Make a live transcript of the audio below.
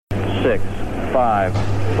6, 5,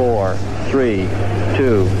 4, 3,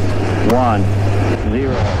 2, 1, 0.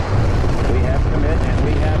 We have commit and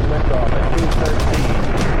we have liftoff at 2:13.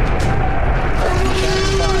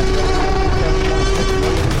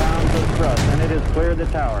 7.5 pounds of thrust, and it has cleared the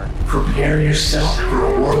tower. Prepare yourself for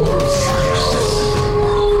a world of seriousness.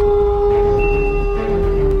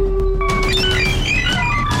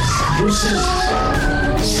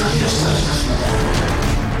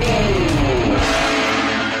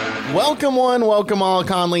 Welcome one, welcome all.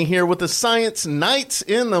 Conley here with the Science Nights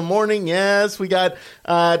in the morning. Yes, we got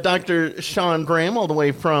Dr. Sean Graham all the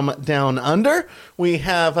way from down under. We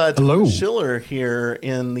have Dr. Shiller here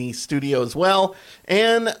in the studio as well.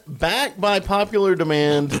 And back by popular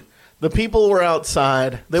demand, the people were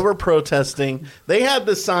outside. They were protesting. They had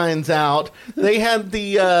the signs out. They had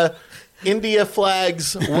the India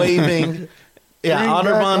flags waving. Yeah,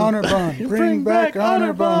 Anirban. Bring back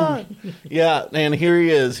Anirban. Yeah, and here he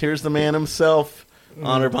is. Here's the man himself,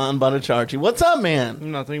 Anirban Bhattacharjee. What's up,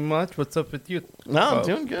 man? Nothing much. What's up with you? No, I'm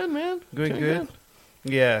doing good, man. Doing good.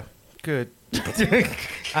 Yeah, good.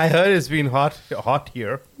 I heard it's been hot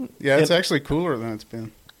here. Yeah, it's actually cooler than it's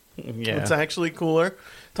been. Yeah, it's actually cooler.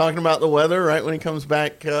 Talking about the weather, right when he comes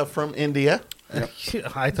back from India. Yep.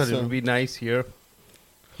 I thought it would be nice here.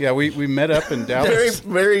 Yeah, we met up in Dallas.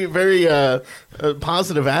 Very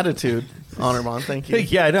positive attitude, Anirban. Thank you.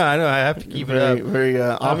 Yeah, I know. I have to keep it up. Very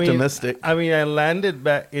optimistic. I mean, I landed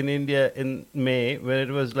back in India in May when it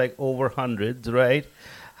was like over hundreds, right?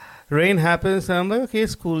 Rain happens, and I'm like, okay,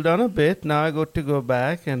 it's cooled down a bit. Now I got to go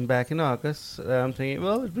back, and back in August, I'm thinking,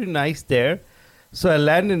 well, it'd be nice there. So I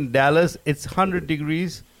land in Dallas. It's 100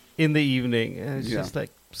 degrees in the evening, and it's just like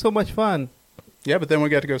so much fun. Yeah, but then we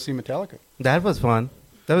got to go see Metallica. That was fun.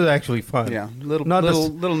 That was actually fun. Yeah, little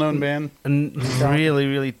known band. Really,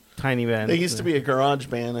 really tiny band. They used to be a garage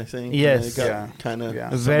band, I think. Yes. Kind of.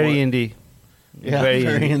 Very indie. Yeah, very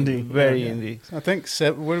indie. Very indie. I think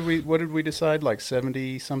what did we decide? Like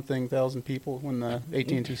 70-something thousand people when the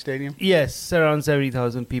AT&T Stadium. Yes, around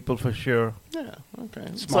 70,000 people for sure. Yeah. Okay.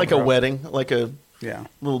 It's like a wedding, like a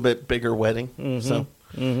little bit bigger wedding. Mm-hmm. So,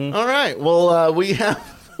 all right. Well, we have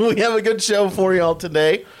a good show for you all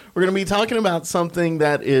today. We're going to be talking about something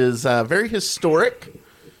that is very historic,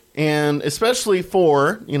 and especially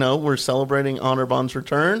for, we're celebrating Anirban's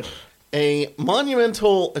return, a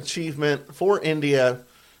monumental achievement for India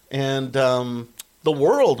and the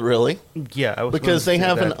world, really. Yeah, because they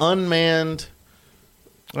have an unmanned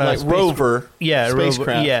rover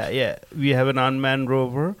spacecraft. Yeah. We have an unmanned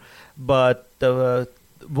rover, but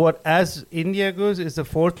as India goes, is the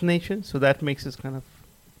fourth nation, so that makes us kind of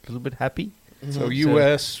a little bit happy. So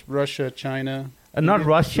U.S., Russia, China. Not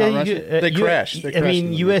Russia. They crashed. I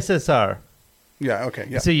mean USSR. Yeah. Okay.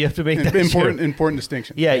 Yeah. So you have to make that important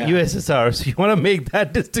distinction. Yeah, USSR. So you want to make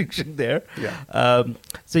that distinction there. Yeah.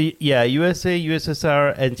 USA,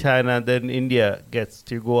 USSR, and China. Then India gets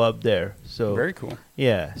to go up there. So very cool.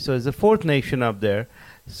 Yeah. So it's the fourth nation up there.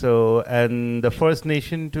 So and the first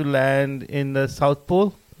nation to land in the South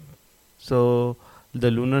Pole. So the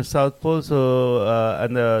Lunar South Pole, so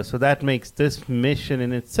that makes this mission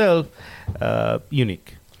in itself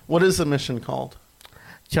unique. What is the mission called?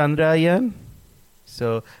 Chandrayaan.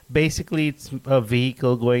 So basically, it's a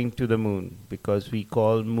vehicle going to the moon because we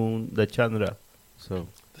call moon the Chandra. So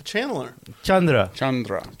the Channeler. Chandra.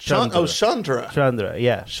 Chandra,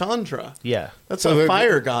 yeah. Chandra. Yeah. That's a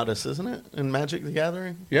fire goddess, isn't it? In Magic the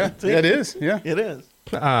Gathering? Yeah, it is. Yeah. It is.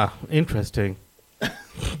 Interesting.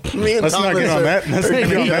 Me and Let's not get on that. Let's not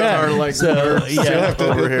get on that. Are like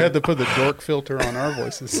have to put the dork filter on our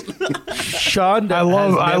voices. Sean, I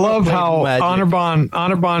love how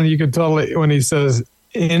Anirban. You could totally when he says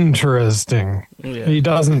interesting. Yeah. He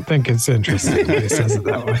doesn't think it's interesting. He says it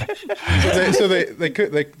that way. So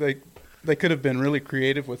they could have been really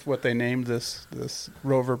creative with what they named this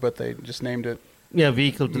rover, but they just named it. Yeah,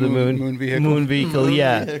 vehicle to the moon. Moon vehicle. Moon vehicle,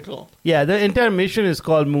 yeah. Vehicle. Yeah, the entire mission is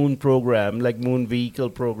called Moon Program, like Moon Vehicle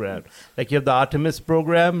Program. Like you have the Artemis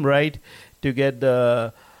program, right, to get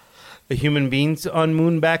the human beings on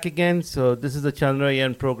moon back again. So this is the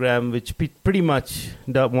Chandrayaan program, which pretty much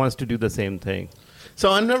wants to do the same thing.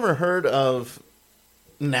 So I've never heard of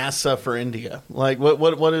NASA for India. Like what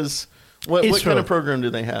kind of program do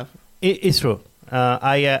they have? ISRO.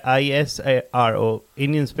 ISRO,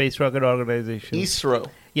 Indian Space Rocket Organization. ISRO.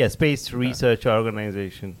 Yeah, Space Research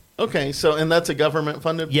Organization. Okay, and that's a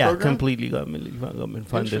government-funded program? Yeah, completely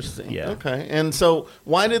government-funded. Interesting. Yeah. Okay, and so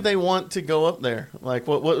why did they want to go up there? Like,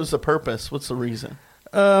 what was the purpose? What's the reason?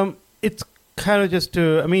 It's kind of just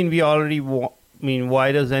to, we already mean,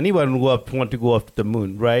 why does anyone want to go up to the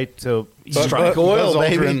moon, right? So strike oil,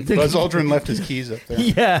 baby. Buzz Aldrin left his keys up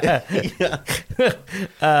there.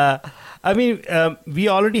 Yeah. I mean, we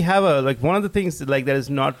already have one of the things that is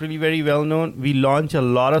not really very well known. We launch a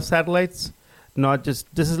lot of satellites, not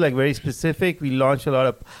just, this is very specific. We launch a lot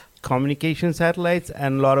of communication satellites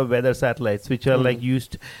and a lot of weather satellites, which are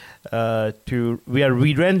used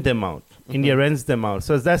we rent them out. India rents them out.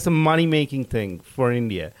 So that's a money-making thing for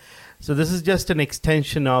India. So this is just an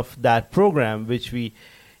extension of that program, which we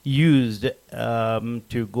used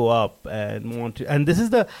to go up and this is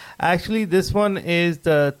this one is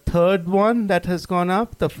the third one that has gone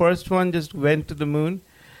up. The first one just went to the moon,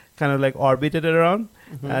 kind of orbited around.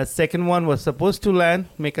 Second one was supposed to land,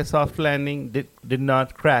 make a soft landing, did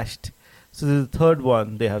not, crashed. So this is the third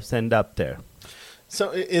one they have sent up there.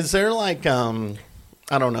 So is there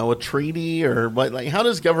I don't know, a treaty or what? How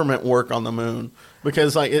does government work on the moon?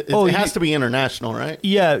 Because it has to be international, right?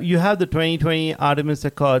 Yeah, you have the 2020 Artemis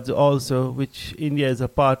Accords also, which India is a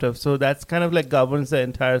part of. So that's kind of governs the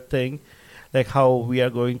entire thing, how we are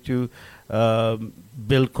going to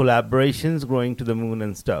build collaborations going to the moon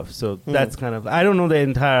and stuff. So that's kind of, I don't know the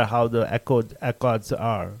entire how the accords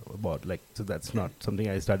are about. So that's not something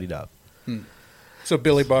I studied up. So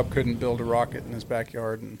Billy Bob couldn't build a rocket in his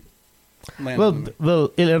backyard and land on the moon.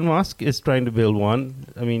 Well, Elon Musk is trying to build one.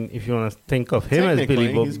 I mean, if you want to think of him as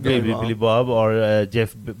Billy Bob or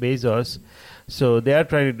Jeff Bezos. So they are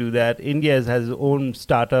trying to do that. India has its own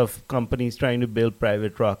startup companies trying to build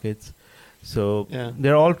private rockets. So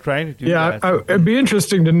they're all trying to do that. Yeah, it'd be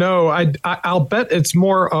interesting to know. I'll bet it's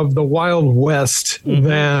more of the Wild West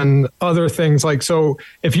than other things. So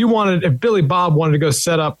if Billy Bob wanted to go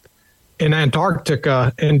set up in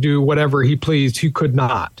Antarctica and do whatever he pleased, he could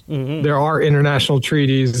not. There are international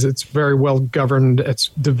treaties. It's very well governed. It's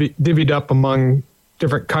divvied up among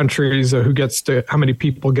different countries, how many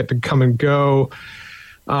people get to come and go.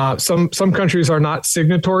 Some countries are not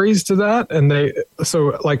signatories to that, and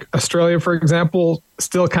Australia, for example,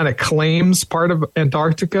 still kind of claims part of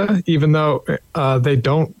Antarctica, even though they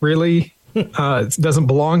don't really. It doesn't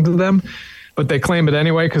belong to them. But they claim it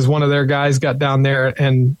anyway because one of their guys got down there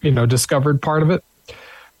and discovered part of it.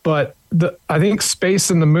 But I think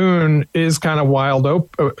space and the moon is kind of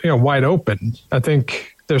wide open. I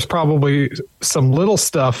think there's probably some little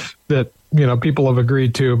stuff that people have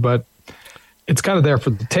agreed to, but it's kind of there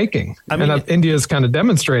for the taking. India is kind of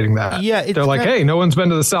demonstrating that. Yeah, they're hey, no one's been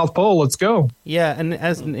to the South Pole. Let's go. Yeah, and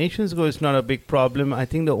as nations go, it's not a big problem. I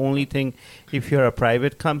think the only thing, if you're a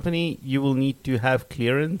private company, you will need to have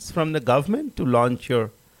clearance from the government to launch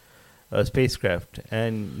your spacecraft.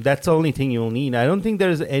 And that's the only thing you'll need. I don't think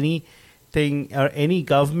there's anything or any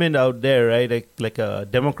government out there, right, like a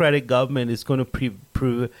democratic government is going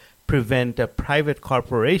to prevent a private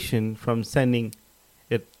corporation from sending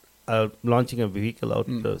launching a vehicle out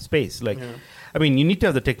into space. I mean, you need to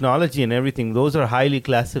have the technology and everything. Those are highly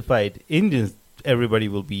classified engines everybody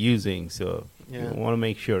will be using. So you want to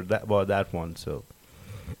make sure about that one. So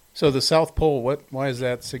the South Pole, why is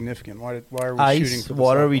that significant? Why are we shooting for the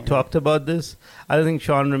water? South Pole? We talked about this. I don't think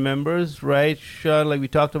Sean remembers, right? Sean, we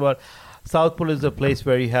talked about South Pole is a place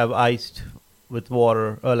where you have ice with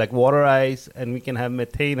water, water ice, and we can have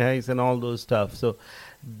methane ice and all those stuff. So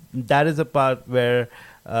that is a part where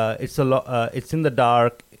it's in the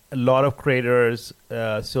dark, a lot of craters,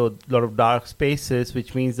 so a lot of dark spaces,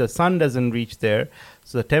 which means the sun doesn't reach there.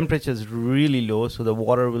 So the temperature is really low, so the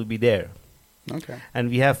water will be there. Okay. And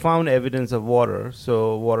we have found evidence of water,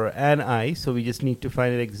 so water and ice, so we just need to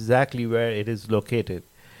find it exactly where it is located.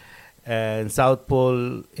 And South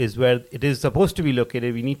Pole is where it is supposed to be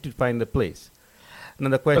located. We need to find the place. Now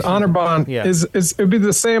the question... But Anirban, it'd be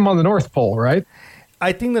the same on the North Pole, right?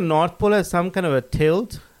 I think the North Pole has some kind of a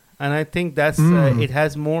tilt, and I think that's it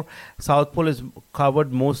has more. South Pole is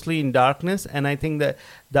covered mostly in darkness, and I think that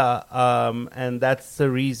and that's the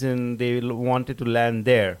reason they wanted to land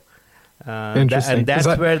there. Interesting. And that's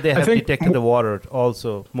where they have detected the water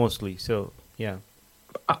also mostly. So yeah,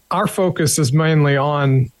 our focus has been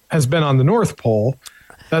on the North Pole.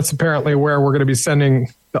 That's apparently where we're going to be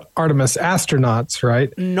sending the Artemis astronauts,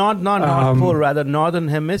 right? Not North Pole, rather northern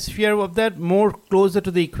hemisphere of that, more closer to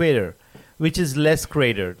the equator, which is less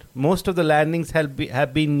cratered. Most of the landings have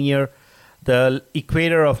been near the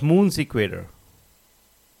equator of Moon's equator.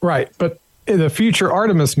 Right, but in the future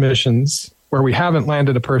Artemis missions, where we haven't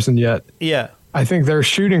landed a person yet, I think they're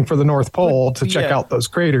shooting for the North Pole to check out those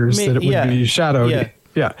craters that it would be shadowed.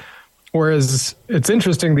 Yeah. Whereas it's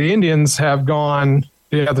interesting, the Indians have gone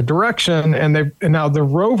the other direction, and now the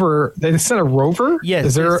rover, they sent a rover? Yes.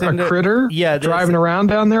 Is there a critter driving around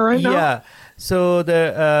down there right now? Yeah. So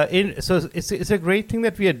it's a great thing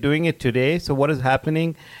that we are doing it today. So what is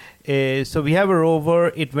happening is, so we have a rover.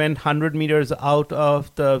 It went 100 meters out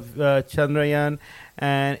of the Chandrayaan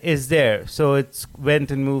and is there. So it's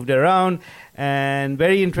went and moved around. And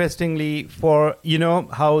very interestingly, for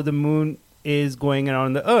how the moon is going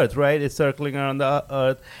around the Earth, right? It's circling around the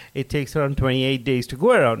Earth. It takes around 28 days to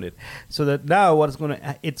go around it. So that now it's going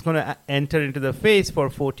to enter into the phase for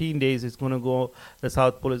 14 days. It's going to go. The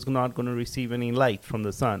South Pole is not going to receive any light from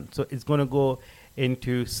the sun. So it's going to go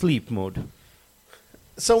into sleep mode.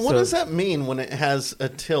 So what does that mean when it has a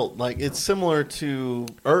tilt? Like, it's similar to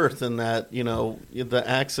Earth in that the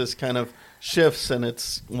axis kind of shifts and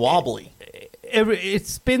it's wobbly. It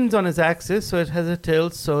spins on its axis, so it has a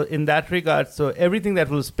tilt. So in that regard, so everything that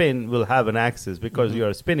will spin will have an axis because you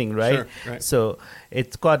are spinning, right? Sure, right? So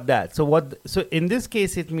it's got that. So in this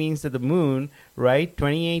case, it means that the moon, right,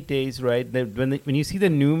 28 days, right? When you see the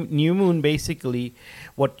new moon, basically,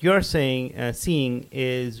 what you're seeing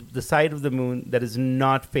is the side of the moon that is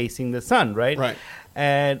not facing the sun, right? Right.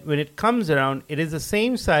 And when it comes around, it is the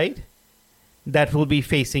same side that will be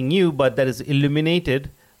facing you, but that is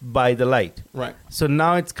illuminated by the light. Right. So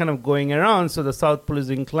now it's kind of going around, so the South Pole is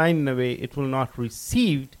inclined in a way it will not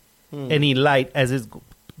receive any light as it's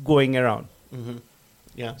going around. Mm-hmm.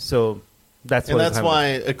 Yeah. So that's and that's why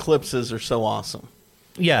eclipses are so awesome.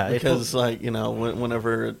 Yeah. Because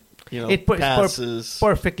whenever it passes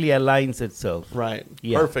perfectly aligns itself. Right.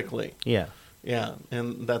 Yeah. Perfectly. Yeah. Yeah.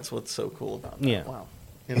 And that's what's so cool about that. Yeah. Wow.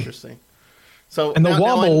 Interesting. So And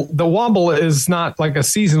the wobble is not like a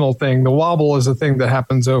seasonal thing. The wobble is a thing that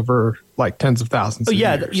happens over like tens of thousands of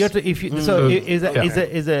years. You have to,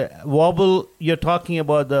 is a wobble, you're talking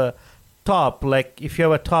about the top, like if you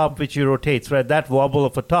have a top which you rotates, right? That wobble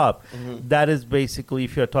of a top, that is basically,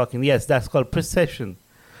 if you're talking, yes, that's called precession.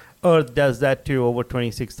 Earth does that too over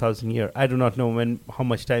 26,000 years. I do not know how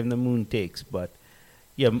much time the moon takes, but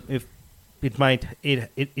yeah, if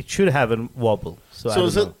it should have a wobble. So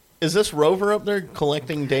is this rover up there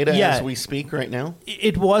collecting data as we speak right now?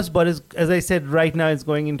 It was, but as I said, right now it's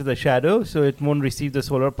going into the shadow, so it won't receive the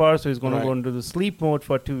solar power, so it's going to go into the sleep mode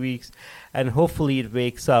for 2 weeks, and hopefully it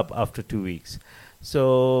wakes up after 2 weeks.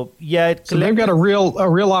 So yeah, so they've got a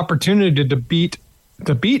real opportunity to beat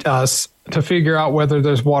us to figure out whether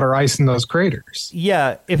there's water ice in those craters.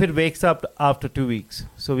 Yeah, if it wakes up after 2 weeks,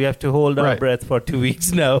 so we have to hold our breath for 2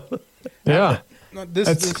 weeks now. Yeah.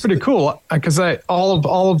 That's pretty cool because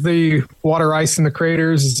all of the water ice in the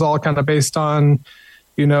craters is all kind of based on,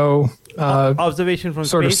 observation from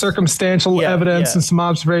sort space. of circumstantial evidence and some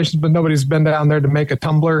observations, but nobody's been down there to make a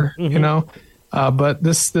tumbler, But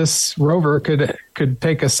this rover could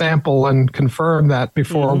take a sample and confirm that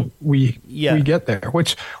before we get there,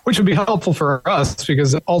 which would be helpful for us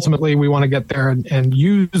because ultimately we want to get there and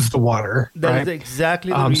use the water. That is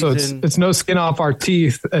exactly the reason. So it's no skin off our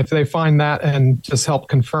teeth if they find that and just help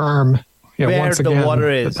confirm where once the again, water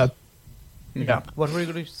is. Yeah. What were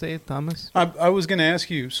you going to say, Thomas? I was going to ask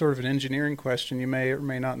you sort of an engineering question. You may or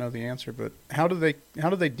may not know the answer, but how do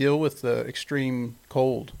they deal with the extreme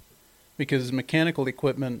cold? Because mechanical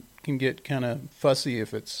equipment can get kind of fussy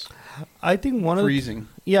if it's freezing.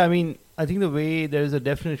 I think the way there's a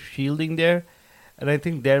definite shielding there, and I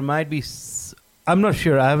think there might be. I'm not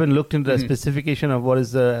sure. I haven't looked into the specification of what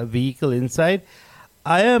is the vehicle inside.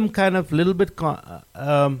 I am kind of a little bit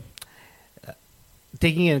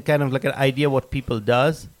taking a kind of like an idea what people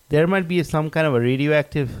does. There might be some kind of a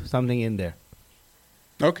radioactive something in there.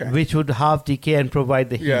 Okay. Which would half decay and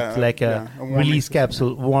provide the heat, like a release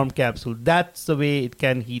capsule, warm capsule. That's the way it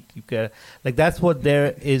can heat. That's what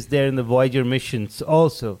there is there in the Voyager missions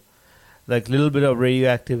also. Like a little bit of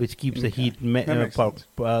radioactive, which keeps the heat,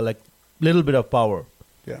 like little bit of power.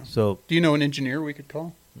 Yeah. So, do you know an engineer we could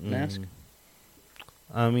call and ask?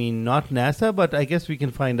 I mean, not NASA, but I guess we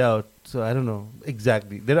can find out. So I don't know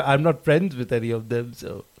exactly. I'm not friends with any of them.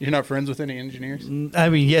 So you're not friends with any engineers? I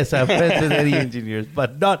mean, yes, I'm friends with any engineers,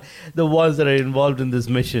 but not the ones that are involved in this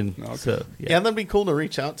mission. Okay. So yeah, that'd be cool to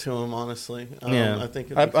reach out to them. Honestly, I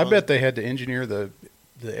think I bet they had to engineer the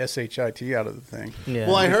SHIT out of the thing. Yeah.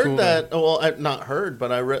 Well, I heard that. Well, I've not heard,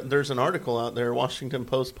 but I read. There's an article out there. Washington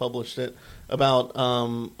Post published it about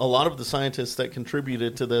a lot of the scientists that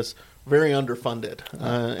contributed to this very underfunded,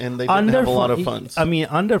 and they didn't have a lot of funds. I mean,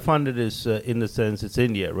 underfunded is in the sense it's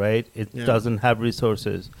India, right? It doesn't have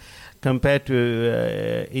resources. Compared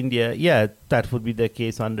to India, that would be the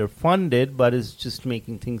case, underfunded, but it's just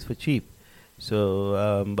making things for cheap.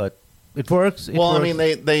 So, but it works. I mean,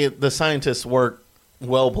 the scientists work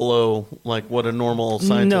well below like what a normal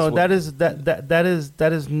scientist. No, that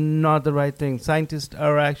is not the right thing. Scientists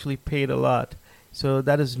are actually paid a lot So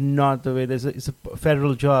that is not the way. It's a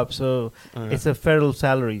federal job, so it's a federal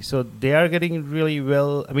salary. So they are getting really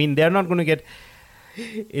well. I mean, they're not going to get,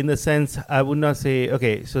 in the sense, I would not say,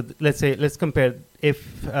 okay, so let's compare.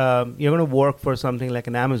 If you're going to work for something like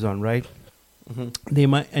an Amazon, right? Mm-hmm. They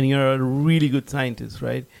might, and you're a really good scientist,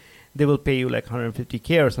 right? They will pay you like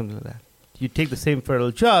 150K or something like that. You take the same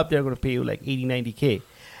federal job, they're going to pay you like 80, 90K.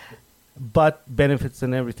 But benefits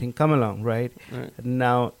and everything come along, right?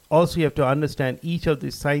 Now, also you have to understand each of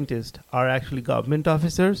these scientists are actually government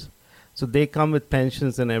officers. So they come with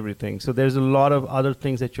pensions and everything. So there's a lot of other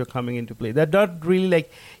things that you're coming into play. They're not really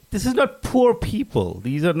like, this is not poor people.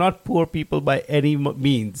 These are not poor people by any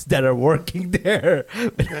means that are working there.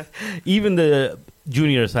 Even the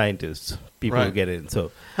junior scientists, people get in.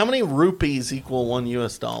 So how many rupees equal $1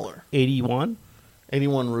 US? 81?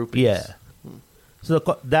 81 rupees. Yeah. So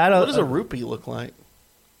that what does a rupee look like?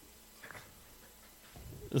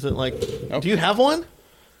 Is it like? Do you have one?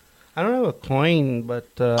 I don't have a coin, but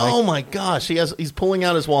oh my gosh, he's pulling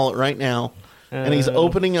out his wallet right now, and he's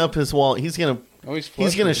opening up his wallet. He's gonna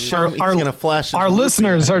show. He's gonna flash. Our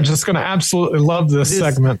listeners are just gonna absolutely love this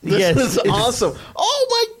segment. This is awesome. Oh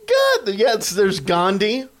my god! Yes, there's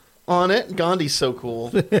Gandhi on it. Gandhi's so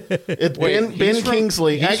cool. It's Ben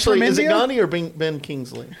Kingsley. Actually, is it Gandhi or Ben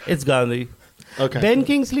Kingsley? It's Gandhi. Okay. Ben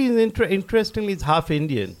Kingsley is interestingly is half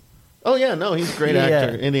Indian. Oh yeah, no, he's a great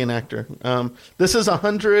actor, Indian actor. This is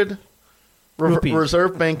 100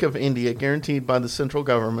 Reserve Bank of India, guaranteed by the central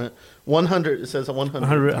government. 100. It says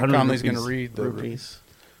 100. Conley's going to read the rupees.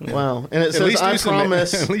 Wow, and it says, "I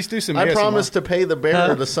promise." At least do some. I promise to pay the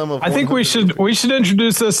bearer the sum of. I think we should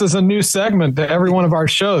introduce this as a new segment to every one of our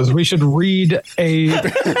shows. We should read a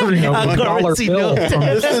 $1 bill from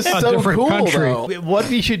this is a so different cool, country. though. What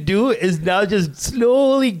we should do is now just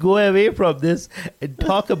slowly go away from this and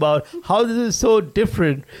talk about how this is so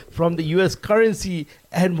different from the U.S. currency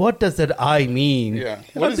and what does that I mean. Yeah.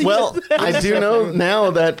 Well, I do know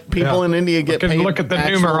now that people in India get paid. Look at the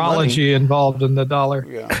actual numerology money. involved in the dollar.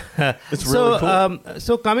 Yeah. It's really cool.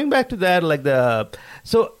 So coming back to that,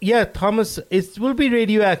 Thomas, it will be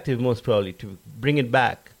radioactive most probably to bring it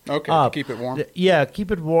back. Okay, up. keep it warm.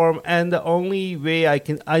 Keep it warm. And the only way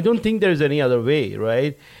I don't think there's any other way,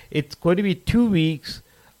 right? It's going to be 2 weeks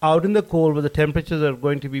out in the cold where the temperatures are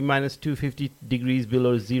going to be minus 250 degrees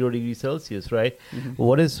below 0 degrees Celsius, right? Mm-hmm.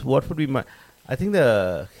 What would be I think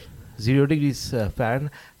the 0 degrees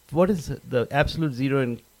Fahrenheit, what is the absolute zero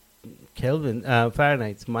in Kelvin,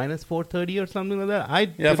 Fahrenheit? It's minus 430 or something like that.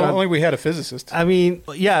 If only we had a physicist. I mean,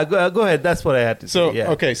 go ahead. That's what I had to say. Yeah.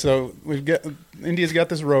 Okay, so India's got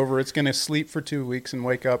this rover. It's going to sleep for 2 weeks and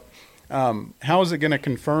wake up. How is it going to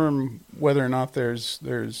confirm whether or not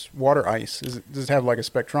there's water ice? Does it have like a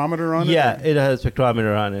spectrometer on it? Yeah, it has a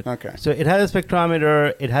spectrometer on it. Okay. So it has a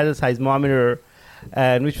spectrometer. It has a seismometer,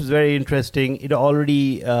 and which was very interesting. It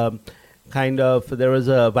already there was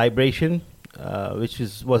a vibration, which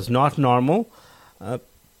was not normal.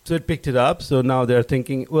 So it picked it up. So now they're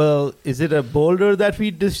thinking, well, is it a boulder that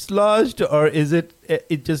we dislodged, or is it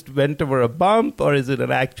just went over a bump, or is it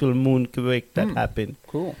an actual moonquake that happened?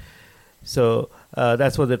 Cool. So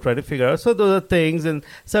that's what they're trying to figure out. So those are things, and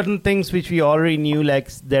certain things which we already knew,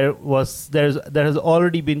 like there has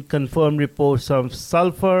already been confirmed reports of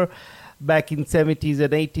sulfur back in 70s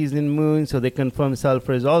and 80s in moon. So they confirmed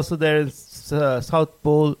sulfur is also there in South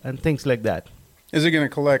Pole and things like that. Is it going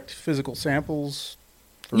to collect physical samples?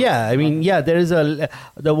 There is there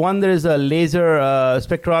is a laser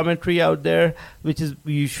spectrometry out there, which is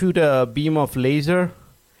you shoot a beam of laser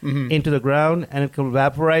into the ground and it will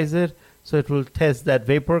vaporize it. So it will test that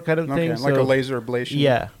vapor kind of thing. Like a laser ablation.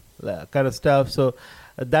 Yeah, kind of stuff. So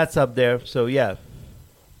that's up there. So yeah.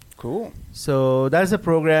 Cool. So that's a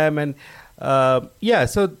program, and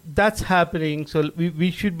so that's happening. So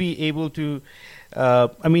we should be able to.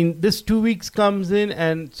 This 2 weeks comes in,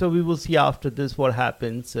 and so we will see after this what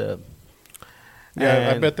happens.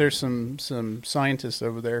 I bet there's some scientists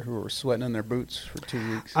over there who are sweating in their boots for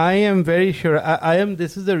 2 weeks. I am very sure. I am.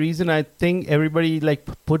 This is the reason I think everybody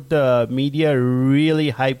put the media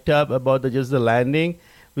really hyped up about just the landing,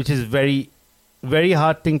 which is very, very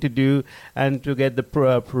hard thing to do, and to get the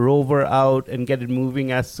rover out and get it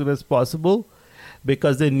moving as soon as possible,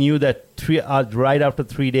 because they knew that right after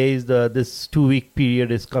 3 days, this 2 week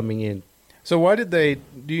period is coming in. So do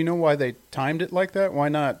you know why they timed it like that? Why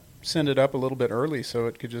not send it up a little bit early so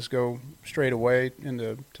it could just go straight away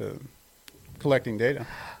into collecting data?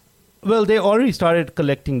 Well, they already started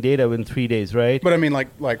collecting data in 3 days, right? But I mean,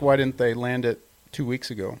 like why didn't they land it 2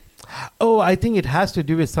 weeks ago? Oh, I think it has to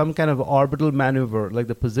do with some kind of orbital maneuver, like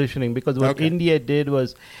the positioning. Because what India did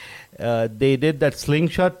was they did that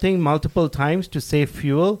slingshot thing multiple times to save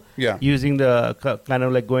fuel, using the kind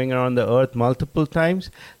of like going around the Earth multiple times.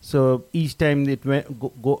 So each time it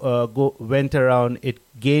went around, it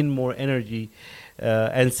gained more energy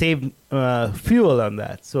and saved fuel on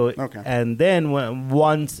that. So and then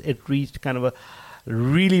once it reached kind of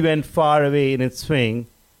really went far away in its swing,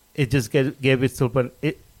 it just gave itself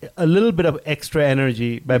a little bit of extra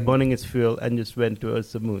energy by burning its fuel and just went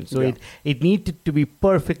towards the moon. So it needed to be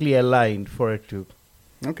perfectly aligned for it to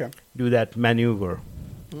do that maneuver.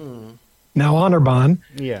 Now, Anirban,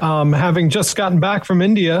 having just gotten back from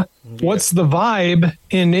India, what's the vibe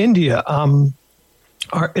in India?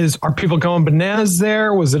 Are people going bananas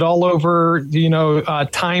there? Was it all over,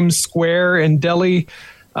 Times Square in Delhi?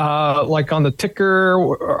 Like on the ticker?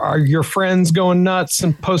 Are your friends going nuts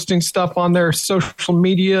and posting stuff on their social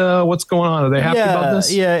media? What's going on? Are they happy about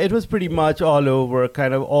this? Yeah, it was pretty much all over.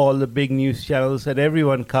 Kind of all the big news channels and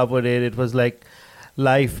everyone covered it. It was like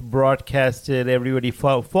live broadcasted. Everybody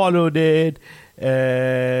followed it.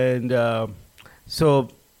 And it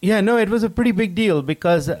was a pretty big deal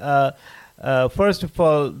because first of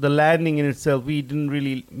all, the landing in itself, we didn't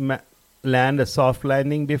really land a soft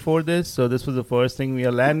landing before this. So this was the first thing we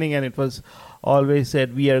are landing, and it was always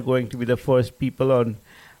said we are going to be the first people on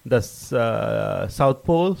the South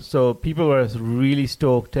Pole. So people were really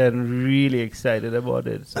stoked and really excited about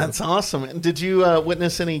it. So. That's awesome. Did you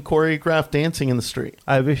witness any choreographed dancing in the street?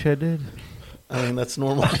 I wish I did. I mean, that's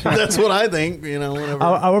normal. That's what I think, whenever.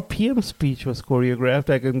 Our PM speech was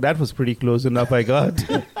choreographed. That was pretty close enough, I got.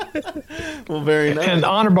 Well, very nice. And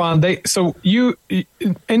Anirban,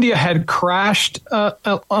 India had crashed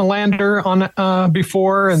a lander on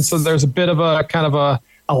before, and so there's a bit of a kind of a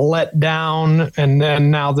letdown, and then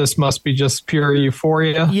now this must be just pure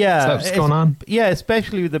euphoria. Yeah, is that what's going on? Yeah,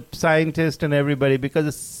 especially with the scientists and everybody,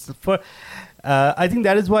 because I think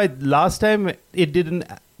that is why last time it didn't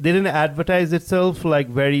advertise itself like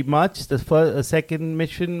very much. The second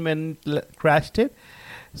mission when crashed it,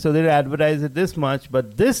 so they didn't advertise it this much.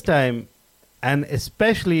 But this time, and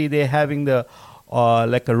especially they're having the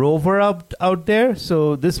like a rover out there,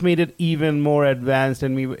 so this made it even more advanced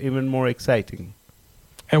and even more exciting.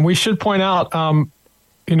 And we should point out,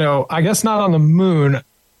 I guess not on the moon,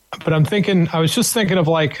 but I was just thinking of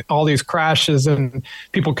like all these crashes, and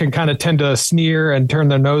people can kind of tend to sneer and turn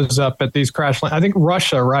their nose up at these crash. I think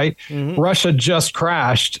Russia, right? Mm-hmm. Russia just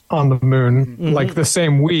crashed on the moon like the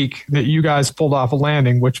same week that you guys pulled off a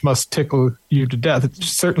landing, which must tickle you to death. It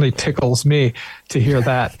certainly tickles me to hear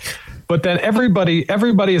that. But then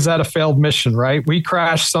everybody is at a failed mission, right? We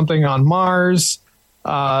crashed something on Mars.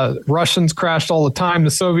 Russians crashed all the time.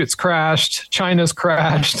 The Soviets crashed. China's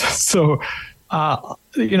crashed. So,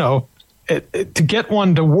 to get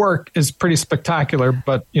one to work is pretty spectacular.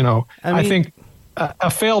 But, I think a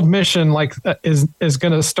failed mission is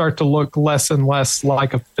going to start to look less and less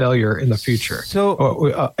like a failure in the future.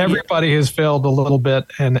 So everybody has failed a little bit,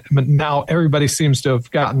 and now everybody seems to have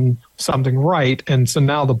gotten something right. And so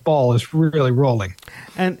now the ball is really rolling.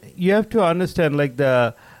 And you have to understand,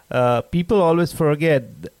 the people always forget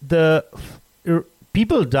the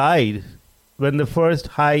people died when the first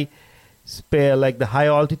high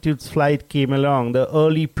altitude flight came along, the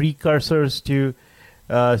early precursors to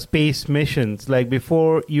space missions, like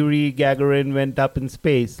before Yuri Gagarin went up in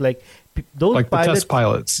space, those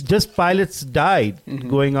pilots, just pilots died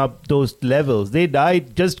going up those levels. They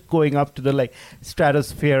died just going up to the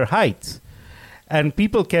stratosphere heights. And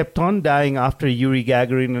people kept on dying after Yuri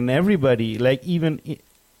Gagarin, and everybody, even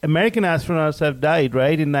American astronauts have died,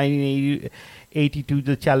 right? In 1982,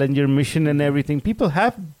 the Challenger mission and everything. People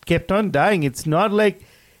have kept on dying. It's not like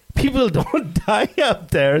people don't die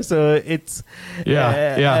up there. So it's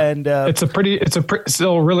and it's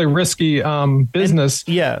still really risky business.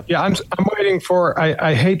 I'm waiting for.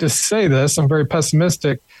 I hate to say this. I'm very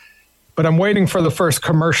pessimistic, but I'm waiting for the first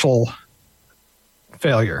commercial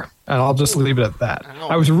failure, and I'll just leave it at that.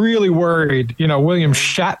 I was really worried. William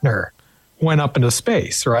Shatner went up into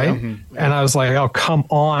space, right? Mm-hmm. And I was like, oh, come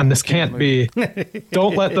on, this can't be.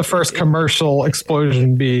 Don't let the first commercial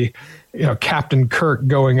explosion be, Captain Kirk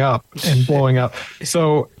going up and blowing up.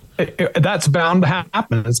 So that's bound to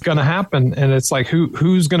happen. It's going to happen. And it's like,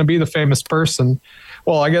 who's going to be the famous person?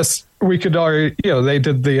 Well, I guess we could already, they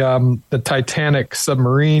did the Titanic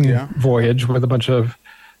submarine voyage with a bunch of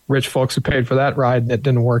rich folks who paid for that ride, and it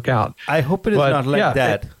didn't work out. I hope it is not like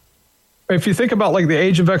that. If you think about the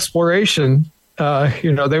age of exploration,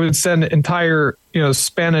 they would send entire,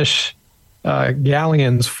 Spanish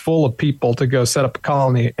galleons full of people to go set up a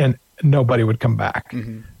colony, and nobody would come back.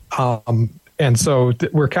 Mm-hmm. And so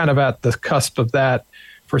we're kind of at the cusp of that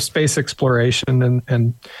for space exploration,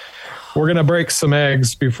 and we're going to break some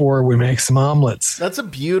eggs before we make some omelets.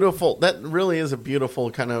 That really is a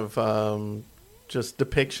beautiful kind of just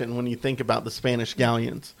depiction when you think about the Spanish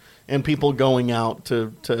galleons and people going out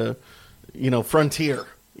to frontier.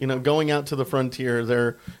 Going out to the frontier,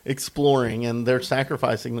 they're exploring and they're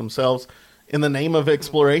sacrificing themselves in the name of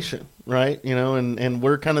exploration, right? And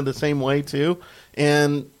we're kind of the same way too.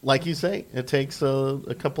 And like you say, it takes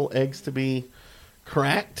a couple eggs to be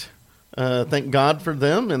cracked. Thank God for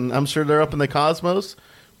them, and I'm sure they're up in the cosmos,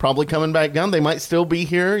 probably coming back down. They might still be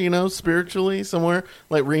here, spiritually somewhere,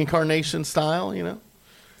 like reincarnation style.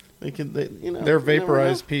 They're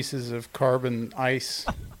vaporized pieces of carbon ice.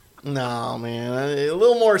 No, man, a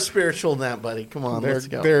little more spiritual than that, buddy. Come on, let's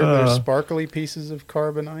go. They're sparkly pieces of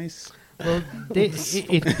carbon ice. Well,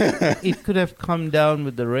 it could have come down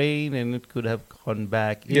with the rain, and it could have gone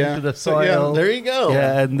back into the soil. There you go.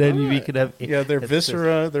 Yeah, and then we could have. Their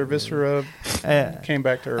viscera came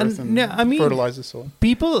back to Earth and fertilized the soil.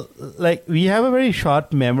 People we have a very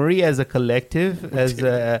short memory as a collective, as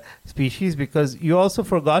a species, because you also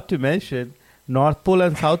forgot to mention North Pole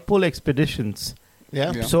and South Pole expeditions.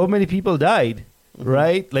 Yeah. So many people died,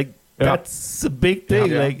 right? That's a big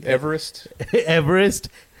thing. Like Everest. Everest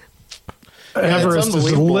Everest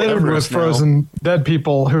is littered with frozen dead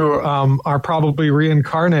people who are probably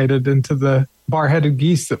reincarnated into the bar-headed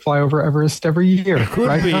geese that fly over Everest every year. Could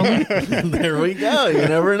right, be. Conley? There we go. You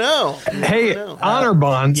never know. Hey,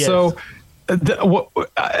 Anirban. Yes. So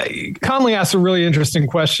Conley asked a really interesting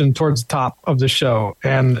question towards the top of the show,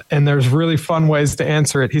 and there's really fun ways to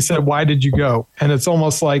answer it. He said, "Why did you go?" And it's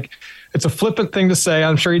almost like it's a flippant thing to say.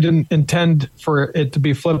 I'm sure he didn't intend for it to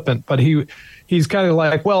be flippant, but he's kind of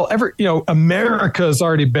like, well, America's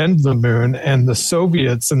already been to the moon, and the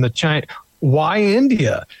Soviets and the China. Why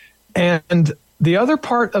India? And the other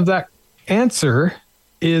part of that answer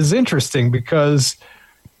is interesting because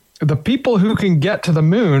the people who can get to the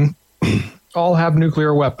moon all have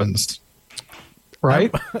nuclear weapons,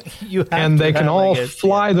 right? And they can all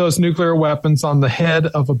fly those nuclear weapons on the head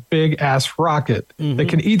of a big ass rocket. Mm-hmm. They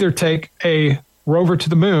can either take a rover to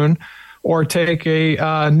the moon or take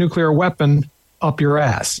a nuclear weapon up your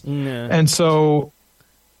ass. Yeah. And so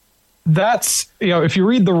that's, if you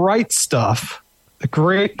read The Right Stuff, a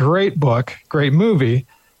great book, great movie,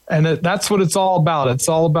 and that's what it's all about. It's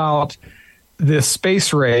all about the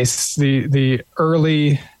space race, the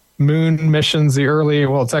early moon missions,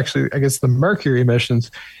 it's actually, I guess, the Mercury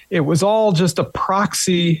missions. It was all just a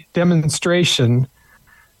proxy demonstration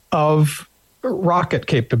of rocket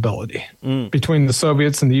capability between the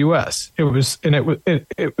Soviets and the U.S. It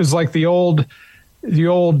was like the old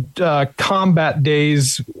combat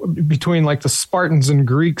days between like the Spartans and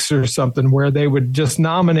Greeks or something, where they would just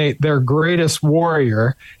nominate their greatest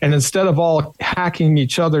warrior, and instead of all hacking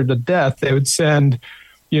each other to death, they would send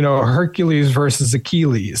Hercules versus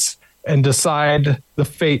Achilles and decide the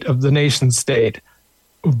fate of the nation state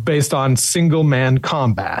based on single man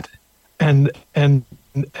combat. And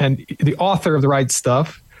the author of The Right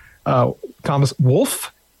Stuff, Thomas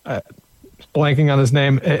Wolfe, blanking on his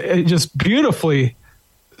name, it just beautifully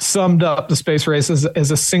summed up the space race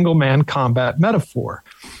as a single man combat metaphor.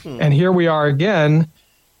 And here we are again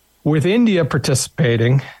with India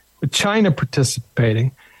participating, with China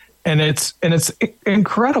participating. And it's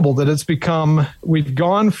incredible that we've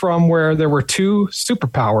gone from where there were two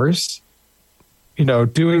superpowers,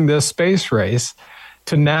 doing this space race,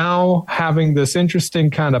 to now having this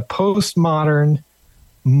interesting kind of postmodern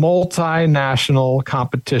multinational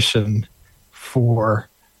competition for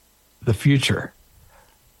the future.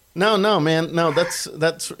 No, man. No, that's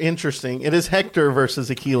interesting. It is Hector versus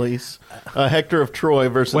Achilles. Hector of Troy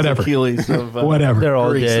versus Achilles of whatever. They're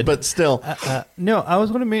all Greece, dead. but still. No, I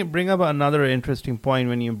was going to bring up another interesting point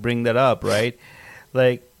when you bring that up, right?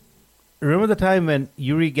 Like, remember the time when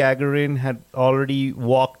Yuri Gagarin had already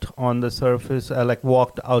walked on the surface,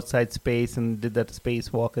 walked outside space and did that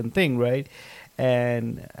spacewalk and thing, right?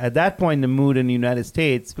 And at that point, the mood in the United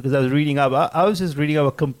States, because I was just reading up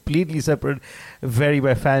a completely separate, very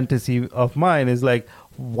by fantasy of mine, is like,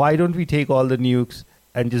 why don't we take all the nukes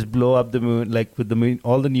and just blow up the moon? Like with the moon,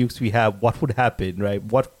 all the nukes we have, what would happen, right?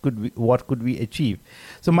 What could we achieve?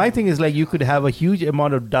 So my thing is you could have a huge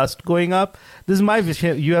amount of dust going up. This is my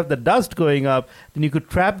vision. You have the dust going up, then you could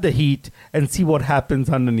trap the heat and see what happens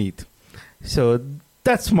underneath. So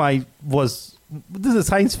that's this is a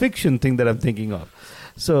science fiction thing that I'm thinking of.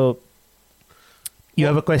 So, you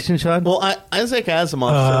have a question, Sean? Well, Isaac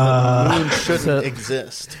Asimov said the moon shouldn't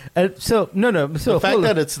exist. So the fact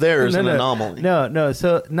that it's there is an anomaly. No.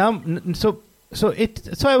 So So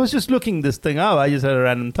I was just looking this thing up. I just had a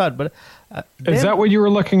random thought, but is that what you were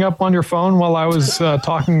looking up on your phone while I was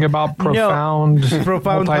talking about profound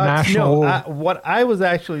multinational? Thoughts? No, what I was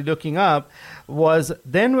actually looking up was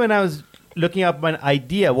then when I was looking up an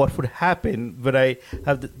idea, what would happen when I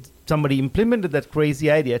have somebody implemented that crazy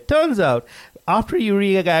idea. Turns out, after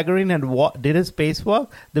Yuri Gagarin had did a spacewalk,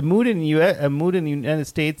 the mood in the United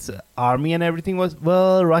States Army and everything was,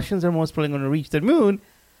 well, Russians are most probably going to reach the moon.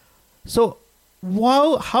 So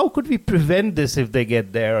how could we prevent this if they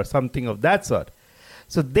get there or something of that sort?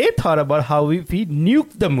 So they thought about how we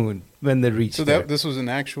nuke the moon when they reach there. So this was an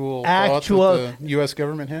actual thought that the U.S.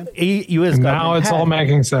 government had? U.S. government now it's all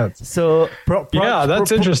making sense. So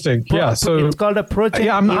that's interesting. So it's called a project.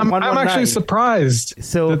 Yeah, I'm actually surprised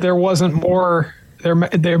that there wasn't more.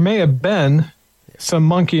 There may have been some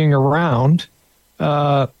monkeying around.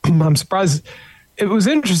 I'm surprised. It was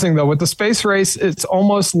interesting, though, with the space race, it's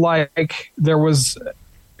almost like there was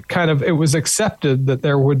it was accepted that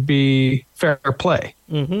there would be fair play.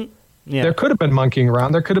 Mm-hmm. Yeah. There could have been monkeying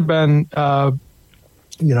around. There could have been,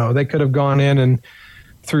 they could have gone in and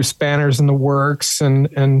threw spanners in the works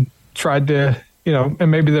and tried to,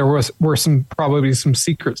 and maybe there were probably some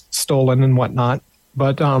secrets stolen and whatnot.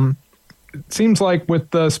 But it seems like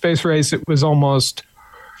with the space race, it was almost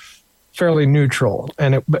fairly neutral,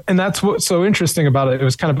 and that's what's so interesting about it. It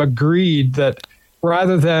was kind of agreed that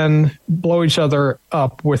rather than blow each other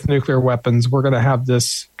up with nuclear weapons, we're going to have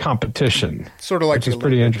this competition, sort of like which is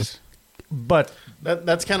pretty interesting. But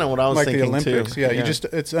that's kind of what I was like thinking the Olympics. too. Yeah,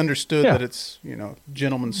 it's understood that it's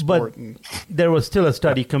gentleman's sport. But there was still a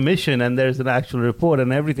study commission, and there's an actual report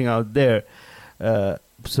and everything out there.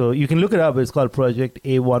 So you can look it up. It's called Project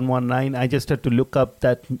A119. I just had to look up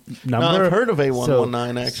that number. No, I've heard of A119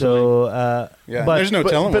 actually. So but there's no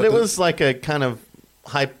telling. But it was like a kind of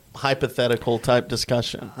hypothetical type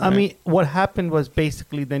discussion. I mean, what happened was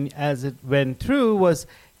basically then as it went through was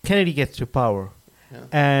Kennedy gets to power. Yeah.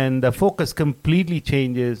 And the focus completely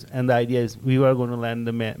changes, and the idea is we were going to land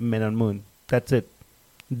the men on moon. That's it.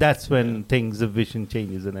 That's when the vision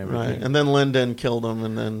changes and everything. Right, and then Lyndon killed him,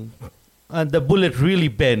 and then... And the bullet really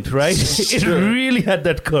bent, right? It really had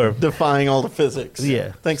that curve. Defying all the physics.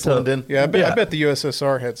 Yeah. Thanks, Lyndon. Yeah, I bet the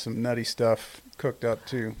USSR had some nutty stuff cooked up,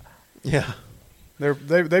 too. Yeah.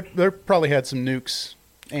 They probably had some nukes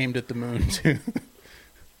aimed at the moon, too.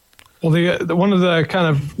 Well, one of the kind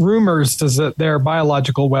of rumors is that their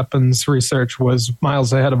biological weapons research was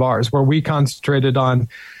miles ahead of ours, where we concentrated on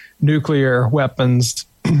nuclear weapons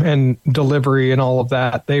and delivery and all of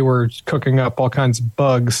that. They were cooking up all kinds of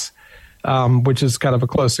bugs, which is kind of a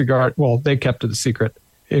close regard. Well, they kept it a secret,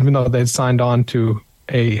 even though they'd signed on to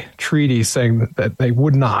a treaty saying that they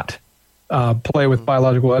would not play with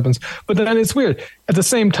biological weapons. But then it's weird. At the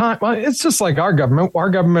same time, it's just like our government. Our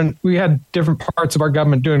government, we had different parts of our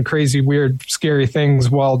government doing crazy, weird, scary things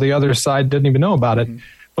while the other side didn't even know about it. Mm-hmm.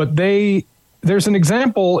 But there's an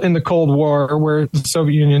example in the Cold War where the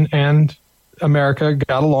Soviet Union and America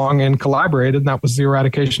got along and collaborated, and that was the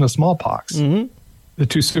eradication of smallpox. Mm-hmm. The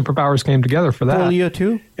two superpowers came together for that. Polio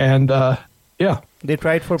too? And, yeah. They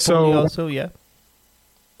tried for polio also, yeah.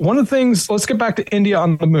 One of the things, let's get back to India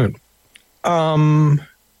on the moon.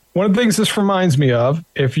 One of the things this reminds me of,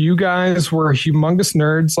 if you guys were humongous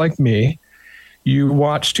nerds like me, you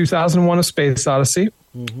watched 2001: A Space Odyssey,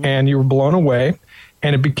 mm-hmm. and you were blown away,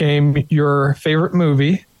 and it became your favorite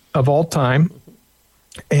movie of all time,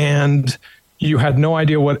 and you had no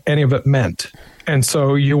idea what any of it meant. And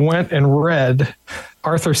so you went and read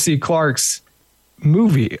Arthur C. Clarke's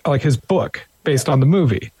movie, like his book, based on the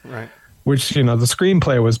movie, right? Which, the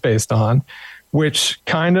screenplay was based on, which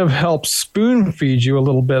kind of helps spoon feed you a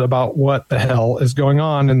little bit about what the hell is going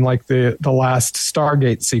on in like the last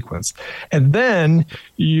Stargate sequence. And then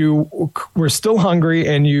you were still hungry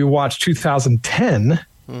and you watched 2010,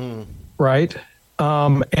 right?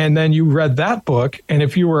 And then you read that book. And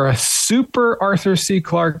if you were a super Arthur C.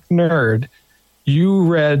 Clarke nerd, you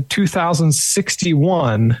read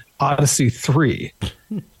 2061 Odyssey 3.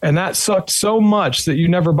 And that sucked so much that you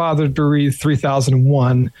never bothered to read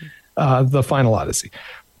 3001 the Final Odyssey.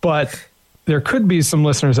 But there could be some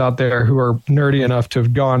listeners out there who are nerdy enough to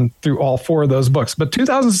have gone through all four of those books. But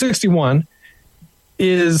 2061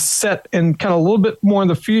 is set in kind of a little bit more in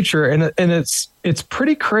the future. And it's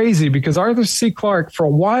pretty crazy because Arthur C. Clarke, for a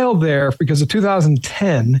while there, because of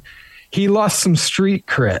 2010, he lost some street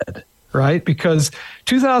cred, right? Because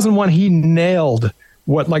 2001, he nailed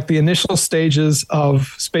what like the initial stages of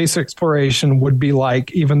space exploration would be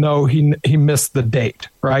like, even though he missed the date,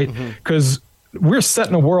 right? Because we're set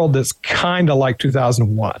in a world that's kind of like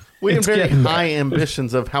 2001. We have very high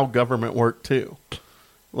ambitions of how government worked too.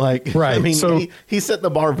 Like, Right. I mean, So- he set the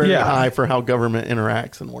bar very Yeah. high for how government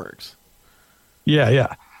interacts and works.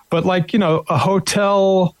 Yeah. But like, a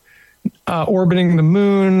hotel orbiting the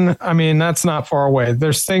moon, I mean, that's not far away.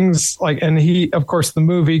 There's things like, and of course, the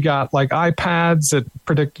movie got like iPads that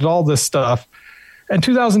predicted all this stuff. In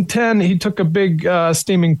 2010, he took a big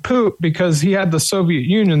steaming poop because he had the Soviet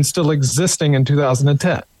Union still existing in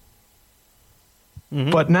 2010.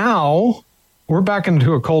 But now we're back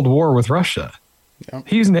into a Cold War with Russia. Yeah.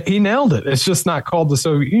 He nailed it. It's just not called the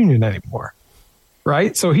Soviet Union anymore.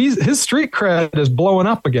 Right. So his street cred is blowing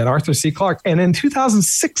up again, Arthur C. Clarke. And in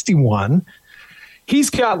 2061, he's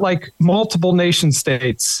got like multiple nation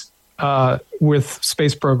states with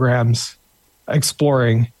space programs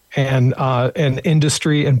exploring and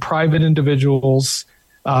industry and private individuals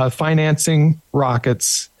financing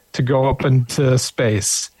rockets to go up into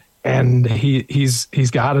space. And he's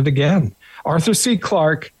got it again. Arthur C.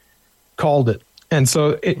 Clarke called it. And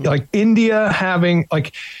so like India having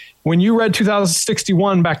like, when you read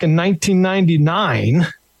 2061 back in 1999,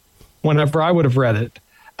 whenever I would have read it,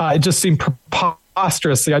 it just seemed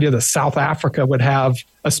preposterous, the idea that South Africa would have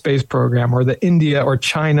a space program or that India or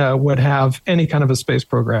China would have any kind of a space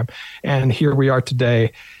program. And here we are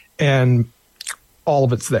today, and all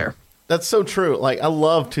of it's there. That's so true. Like, I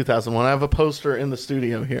love 2001. I have a poster in the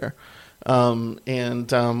studio here. When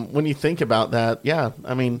you think about that, yeah,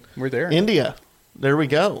 I mean, We're there. India. There we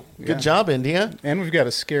go. Good Yeah. job, India. And we've got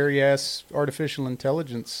a scary ass artificial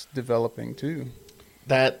intelligence developing too.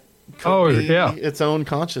 That could be yeah. its own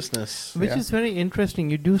consciousness. Which Yeah. is very interesting.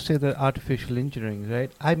 You do say that artificial engineering,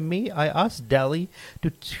 right? I asked Dali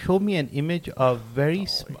to show me an image of very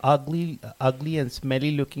ugly and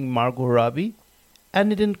smelly looking Margot Robbie,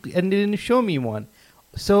 and it didn't show me one.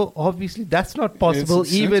 So obviously that's not possible.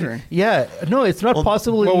 It's Even censoring. it's not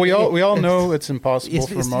possible. Well, we all know it's impossible it's-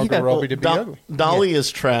 for Margot yeah. Robbie to be ugly. Dolly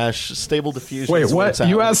is trash. Stable diffusion. Wait, is where what? it's at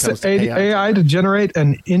You when it asked comes to AI to generate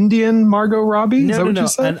an Indian Margot Robbie? Is that what you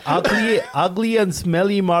said? An ugly and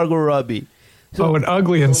smelly Margot Robbie. An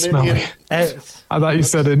ugly and So an smelly. Indian- I thought you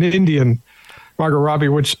said an Indian Margot Robbie,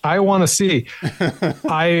 which I want to see.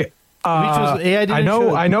 I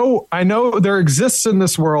know there exists in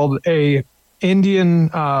this world a Indian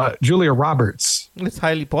Julia Roberts. It's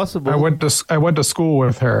highly possible. I went to school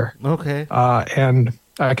with her, Okay. and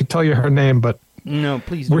I could tell you her name, but No,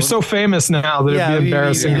 please. we're don't. so famous now that Yeah, it'd be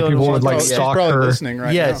embarrassing we if people don't would want like to- She's stalk probably her. listening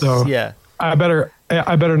right Yes. now. So- Yeah. I better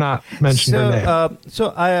not mention her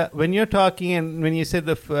name. When you're talking and when you said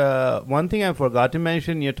one thing I forgot to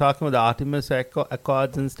mention, you're talking about the Artemis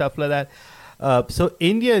Accords and stuff like that. So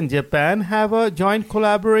India and Japan have a joint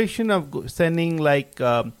collaboration of sending like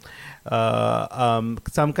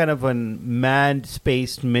some kind of a manned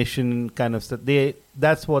space mission kind of stuff.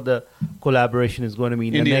 That's what the collaboration is going to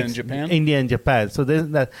mean. India and Japan? India and Japan. So there's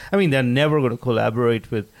that. I mean, they're never going to collaborate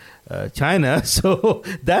with China. So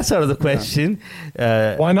that's out of the question.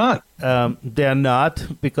 Why not? They're not,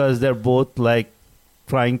 because they're both like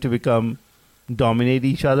trying to dominate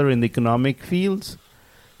each other in the economic fields.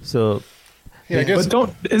 So Yeah, I guess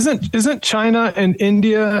But isn't China and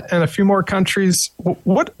India and a few more countries?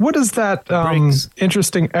 What is that BRICS.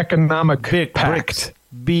 interesting economic BRICS. pact?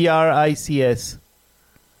 BRICS.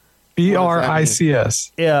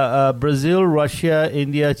 BRICS. Yeah, Brazil, Russia,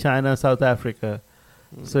 India, China, South Africa.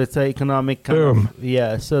 So it's an economic kind Boom. of,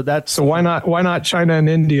 yeah. So that's So why not China and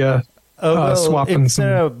India swapping it's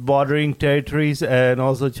some? bordering territories, and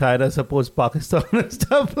also China supports Pakistan and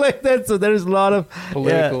stuff like that. So there is a lot of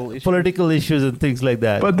political issues and things like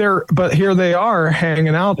that. But here they are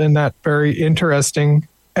hanging out in that very interesting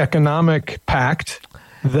economic pact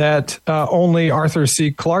that only Arthur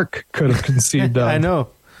C. Clarke could have conceived of. I know.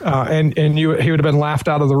 And he would have been laughed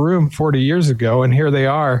out of the room 40 years ago, and here they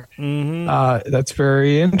are. Mm-hmm. That's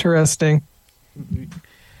very interesting.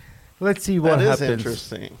 Let's see what That is happens.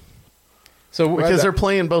 interesting. so. Because they're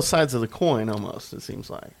playing both sides of the coin almost, it seems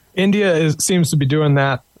like. India seems to be doing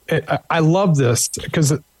that. I love this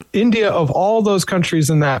because India, of all those countries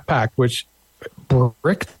in that pact, which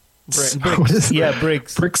BRICS, what is it? Yeah,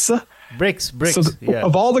 BRICS. BRICS. So So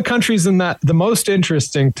of all the countries in that, the most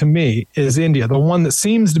interesting to me is India, the one that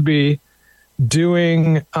seems to be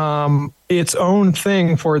doing its own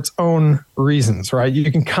thing for its own reasons, right?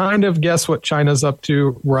 You can kind of guess what China's up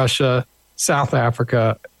to, Russia, South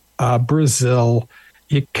Africa, Brazil.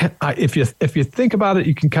 You can, if you think about it,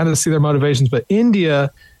 you can kind of see their motivations. But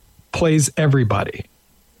India plays everybody.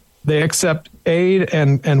 They accept aid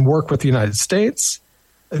and work with the United States.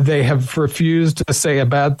 They have refused to say a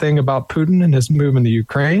bad thing about Putin and his move into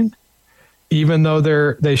Ukraine, even though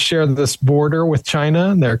they share this border with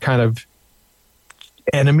China. They're kind of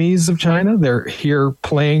enemies of China. They're here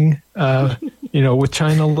playing, with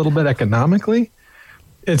China a little bit economically.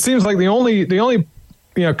 It seems like the only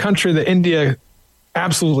country that India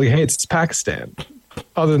absolutely hates is Pakistan.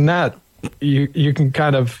 Other than that, you can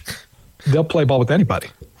they'll play ball with anybody.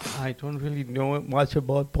 I don't really know much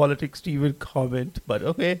about politics to even comment, but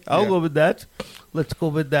okay, I'll go with that. Let's go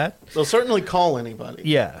with that. They'll certainly call anybody.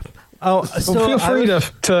 Yeah. Oh, so feel free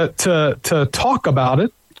to talk about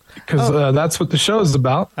it, because that's what the show is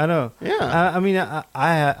about. I know. Yeah. I mean,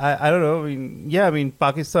 I don't know. I mean,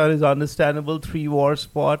 Pakistan is understandable. 3-war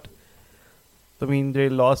spot. I mean, they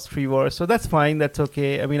lost 3 wars, so that's fine. That's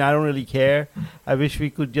okay. I mean, I don't really care. I wish we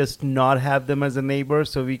could just not have them as a neighbor,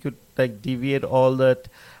 so we could deviate all that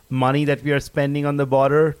money that we are spending on the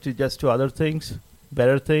border to other things,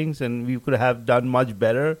 better things, and we could have done much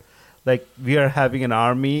better. Like, we are having an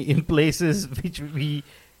army in places which we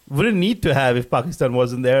wouldn't need to have if Pakistan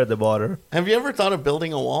wasn't there at the border. Have you ever thought of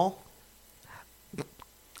building a wall?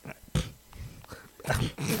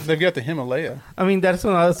 They've got the Himalaya. I mean, that's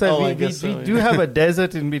on the other side. I We do have a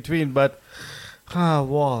desert in between, but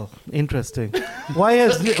wall. Interesting. Why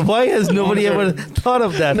has nobody ever thought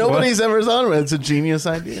of that? Nobody's ever thought of it. It's a genius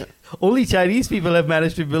idea. Only Chinese people have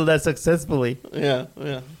managed to build that successfully. Yeah.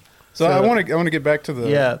 So I want to get back to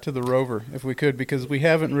Yeah. the rover, if we could, because we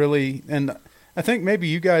haven't really, and I think maybe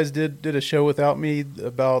you guys did a show without me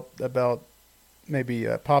about maybe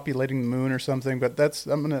populating the moon or something, but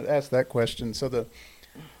I'm going to ask that question. So the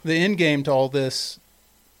end game to all this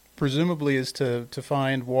presumably is to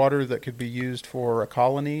find water that could be used for a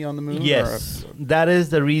colony on the moon? Yes, that is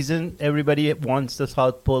the reason everybody wants the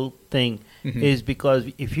South Pole thing, is because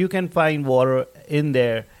if you can find water in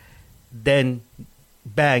there, then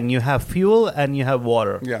bang, you have fuel and you have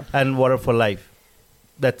water, and water for life.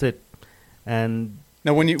 That's it. And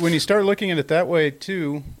now, when you start looking at it that way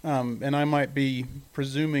too, and I might be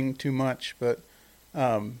presuming too much, but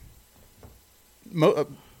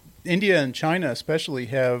India and China especially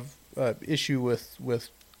have issue with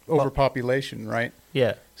overpopulation, right?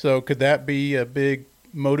 Yeah. So could that be a big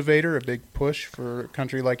motivator, a big push for a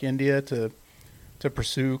country like India to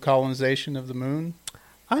pursue colonization of the moon?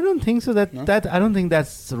 I don't think so. I don't think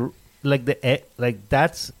that's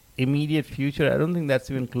that's immediate future. I don't think that's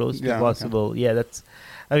even close to possible. Okay. Yeah, that's.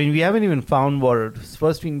 I mean, we haven't even found water.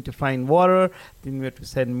 First, we need to find water. Then we have to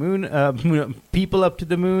send people up to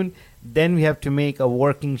the moon. Then we have to make a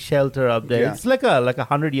working shelter up there. Yeah. It's like a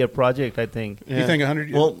 100-year project, I think. Yeah. You think 100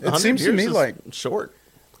 years? Well, it seems to me like short.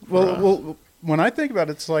 Well, when I think about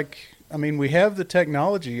it, it's like, I mean, we have the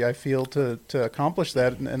technology, I feel, to accomplish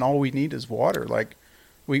that, and all we need is water. Like,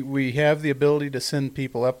 we have the ability to send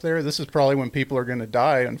people up there. This is probably when people are going to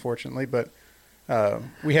die, unfortunately, but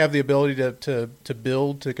we have the ability to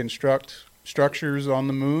build, to construct structures on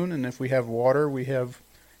the moon, and if we have water, we have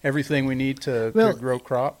everything we need to grow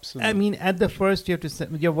crops. I mean, at the first, you have to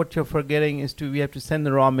send, what you're forgetting is we have to send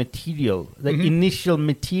the raw material, the initial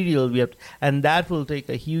material we have, and that will take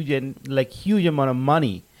a huge amount of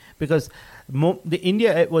money, because the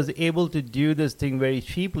India was able to do this thing very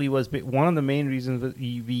cheaply. Was one of the main reasons that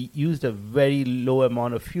we used a very low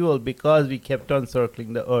amount of fuel, because we kept on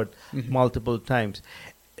circling the Earth multiple times.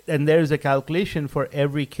 And there is a calculation for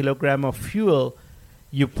every kilogram of fuel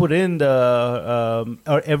you put in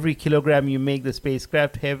or every kilogram you make the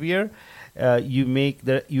spacecraft heavier,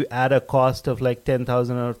 you add a cost of like $10,000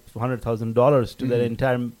 or $100,000 to that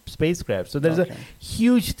entire spacecraft. So there's a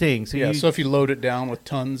huge thing. So so if you load it down with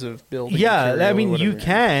tons of building I mean, you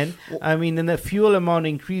can. I mean, then the fuel amount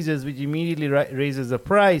increases, which immediately raises the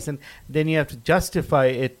price, and then you have to justify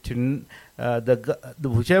it to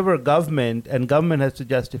whichever government has to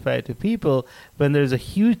justify it to people when there's a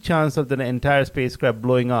huge chance of the entire spacecraft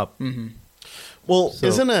blowing up. Well,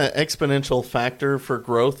 isn't an exponential factor for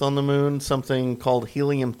growth on the moon something called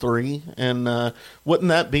helium-3? And wouldn't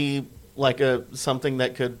that be like something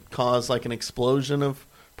that could cause like an explosion of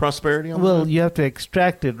prosperity on the moon? Well, you have to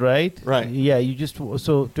extract it, right? Right. Yeah,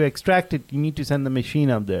 so to extract it, you need to send the machine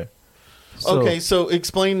up there. So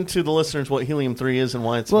explain to the listeners what helium-3 is and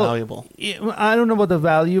why it's valuable. I don't know about the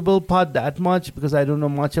valuable part that much, because I don't know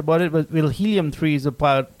much about it, but helium-3 is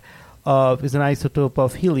is an isotope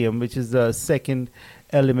of helium, which is the second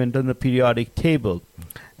element on the periodic table.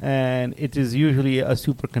 And it is usually a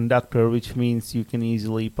superconductor, which means you can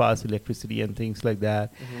easily pass electricity and things like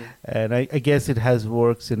that. And I guess it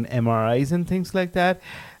works in MRIs and things like that.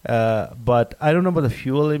 But I don't know about the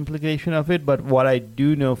fuel implication of it. But what I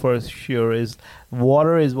do know for sure is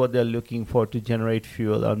water is what they're looking for to generate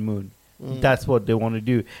fuel on moon. That's what they want to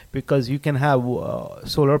do, because you can have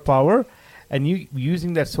solar power. And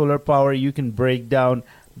using that solar power, you can break down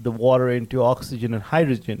the water into oxygen and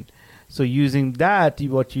hydrogen. So using that,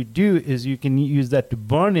 what you do is you can use that to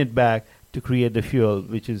burn it back to create the fuel,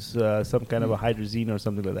 which is some kind of a hydrazine or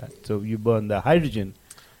something like that. So you burn the hydrogen.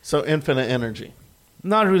 So infinite energy.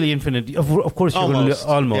 Not really infinite. Of course, you're going to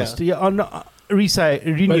almost.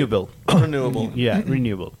 Renewable. Renewable. Yeah,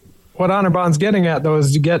 renewable. What Anirban's getting at, though,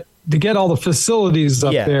 is to get all the facilities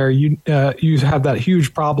up there, you have that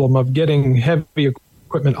huge problem of getting heavy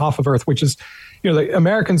equipment off of Earth, which is, the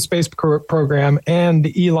American space program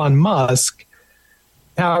and Elon Musk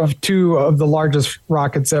have two of the largest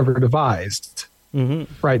rockets ever devised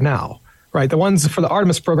right now. Right, the ones for the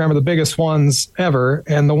Artemis program are the biggest ones ever,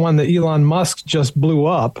 and the one that Elon Musk just blew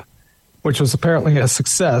up, which was apparently a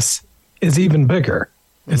success, is even bigger.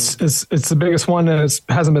 It's the biggest one, and it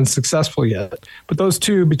hasn't been successful yet. But those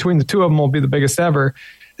two, between the two of them, will be the biggest ever.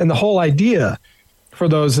 And the whole idea for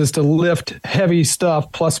those is to lift heavy stuff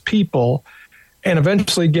plus people, and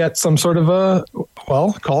eventually get some sort of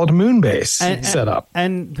call it a moon base set up.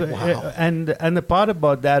 And the part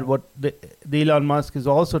about that, what the Elon Musk is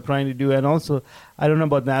also trying to do, and also, I don't know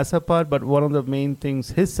about NASA part, but one of the main things,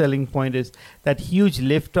 his selling point is that huge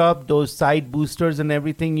lift up, those side boosters and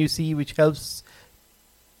everything you see, which helps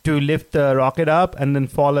to lift the rocket up and then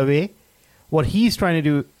fall away. What he's trying to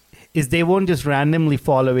do is they won't just randomly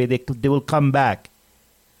fall away. They will come back.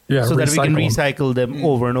 Yeah, so that we can recycle them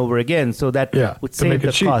over and over again. So that would save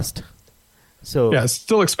the cost. So it's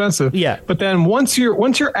still expensive. Yeah. But then once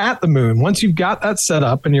you're at the moon, once you've got that set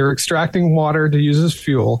up and you're extracting water to use as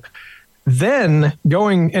fuel, then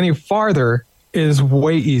going any farther is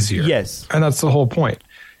way easier. Yes. And that's the whole point.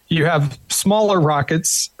 You have smaller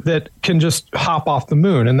rockets that can just hop off the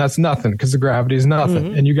moon, and that's nothing because the gravity is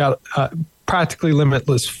nothing. And you got practically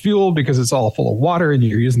limitless fuel because it's all full of water and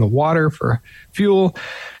you're using the water for fuel.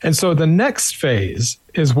 And so the next phase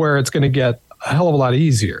is where it's going to get a hell of a lot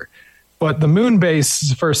easier. But the moon base is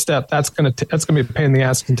the first step. That's going to be a pain in the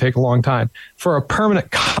ass. It can take a long time. For a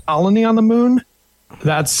permanent colony on the moon,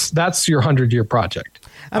 that's your 100-year project.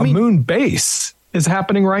 A moon base is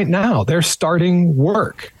happening right now. They're starting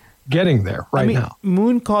work getting there now.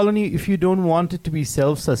 Moon colony, if you don't want it to be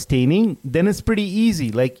self-sustaining, then it's pretty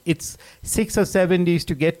easy. Like, it's 6 or 7 days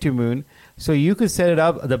to get to moon. So you could set it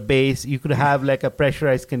up, the base. You could have like a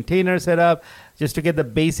pressurized container set up just to get the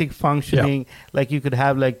basic functioning. Like, you could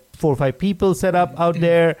have like 4 or 5 people set up out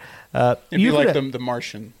there. It'd be like the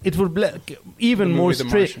Martian. It would be even more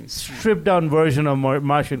stripped down version of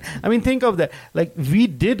Martian. I mean, think of that. Like, we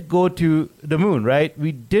did go to the moon, right?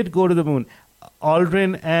 We did go to the moon.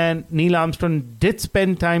 Aldrin and Neil Armstrong did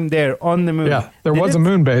spend time there on the moon. Yeah, there was a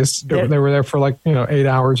moon base. They were there for 8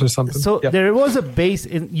 hours or something. So there was a base.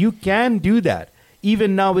 You can do that.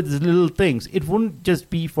 Even now with these little things. It wouldn't just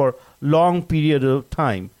be for long period of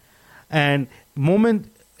time. And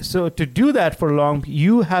so to do that for long,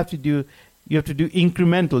 you have to do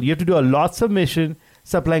incremental. You have to do a lots of mission,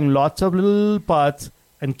 supplying lots of little parts,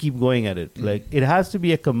 and keep going at it. Like, it has to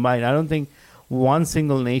be a combined. I don't think one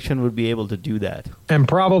single nation would be able to do that. And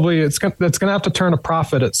probably it's going to have to turn a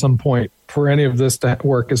profit at some point for any of this to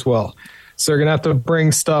work as well. So they're going to have to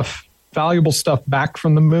bring valuable stuff back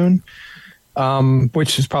from the moon,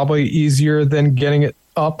 which is probably easier than getting it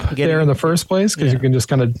up there in the first place because you can just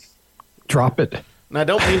kind of drop it. And I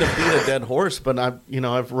don't mean to beat a dead horse, but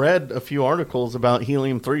I've read a few articles about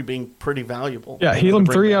helium-3 being pretty valuable. Yeah,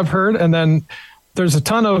 helium-3 I've heard, and then there's a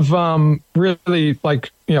ton of really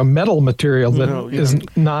metal material that is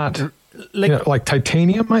not like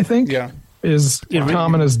titanium, I think, is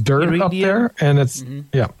common as dirt up there, and it's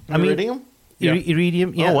iridium.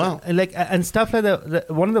 Iridium, Oh wow! And stuff like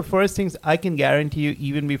that. One of the first things I can guarantee you,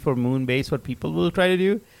 even before moon base, what people will try to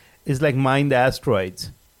do is mine the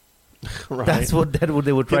asteroids. Right. That's what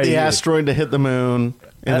they would try to do. The asteroid to hit the moon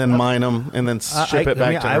and then mine them and then ship it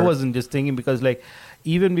back to Earth. I wasn't just thinking because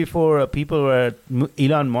even before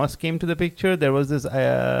Elon Musk came to the picture, there was this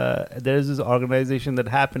organization that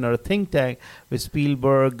happened, or a think tank with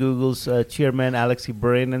Spielberg, Google's chairman Alexei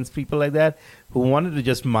Brin, and people like that, who wanted to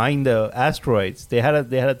just mine the asteroids. They had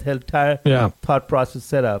a entire thought process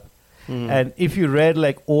set up. And if you read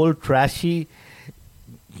old trashy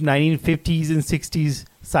 1950s and 60s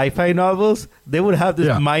sci-fi novels, they would have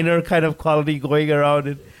this minor kind of quality going around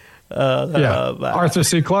it. Arthur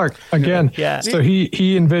C. Clarke again. Yeah. So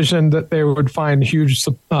he envisioned that they would find huge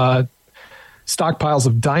stockpiles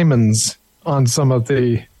of diamonds on some of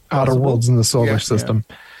the outer worlds in the solar system,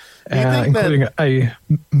 including a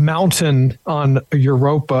mountain on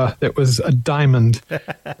Europa that was a diamond,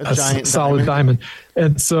 a giant solid diamond.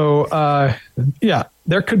 And so,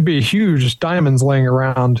 there could be huge diamonds laying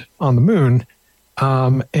around on the moon.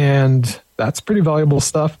 And That's pretty valuable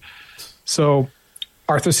stuff. So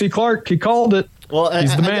Arthur C. Clarke, he called it. Well,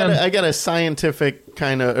 He's the man. I got a scientific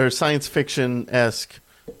kind of, or science fiction-esque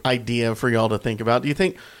idea for y'all to think about. Do you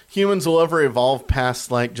think humans will ever evolve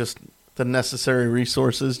past like just the necessary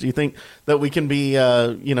resources? Do you think that we can be,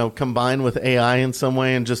 combined with AI in some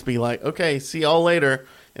way and just be like, okay, see y'all later,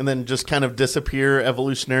 and then just kind of disappear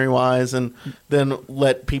evolutionary-wise, and then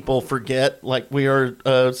let people forget like we are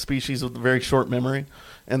a species with a very short memory,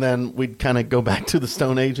 and then we'd kind of go back to the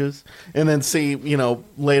Stone Ages, and then see,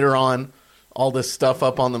 later on, all this stuff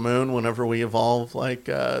up on the moon whenever we evolve, like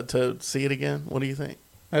to see it again? What do you think?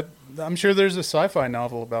 I'm sure there's a sci-fi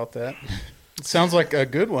novel about that. It sounds like a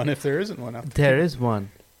good one if there isn't one out there. There is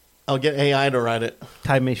one. I'll get AI to write it.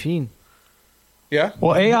 Time Machine. Yeah?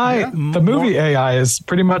 Well, AI, the movie AI is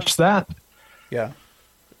pretty much that. Yeah.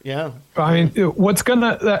 Yeah. I mean,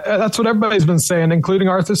 that's what everybody's been saying, including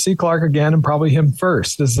Arthur C. Clarke again, and probably him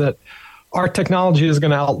first, is that our technology is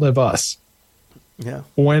going to outlive us. Yeah.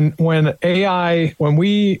 When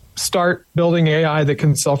we start building AI that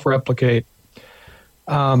can self-replicate,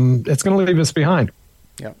 it's going to leave us behind.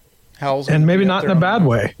 Yeah. And maybe not in a bad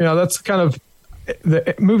way. That's kind of,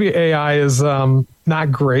 the movie AI is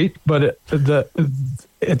not great, but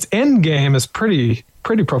its end game is pretty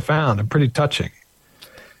profound and pretty touching.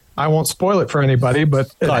 I won't spoil it for anybody,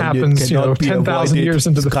 but it happens, 10,000 years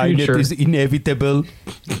into the future. Is inevitable.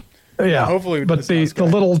 Yeah, hopefully, but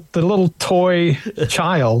the little toy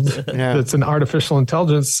child that's an artificial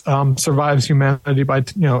intelligence survives humanity by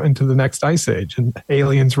into the next ice age, and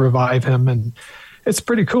aliens revive him, and it's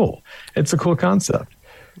pretty cool. It's a cool concept.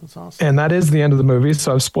 That's awesome. And that is the end of the movie,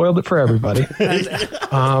 so I've spoiled it for everybody.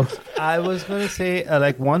 I was going to say,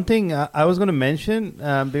 one thing I was going to mention,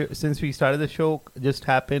 since we started the show, just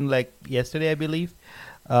happened like yesterday, I believe.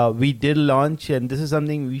 We did launch, and this is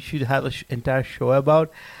something we should have an entire show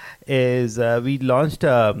about, is we launched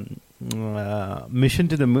a mission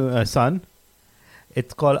to the sun.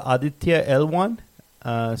 It's called Aditya L1.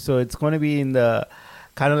 So it's going to be in the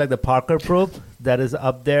kind of like the Parker probe that is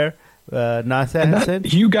up there. NASA has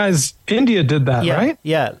sent. You guys, India did that, right?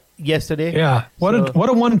 Yeah, yesterday. Yeah. What a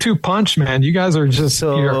 1-2 punch, man! You guys are just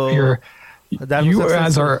you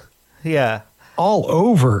guys are all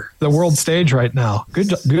over the world stage right now.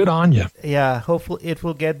 Good on you. Yeah, hopefully it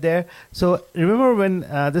will get there. So remember when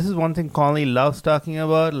this is one thing Conley loves talking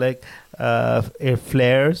about, like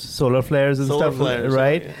flares, solar flares and stuff,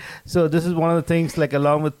 right? Yeah. So this is one of the things, like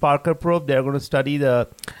along with Parker probe, they're going to study the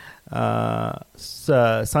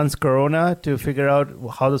sun's corona to figure out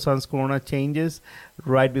how the sun's corona changes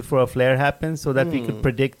right before a flare happens, so that we could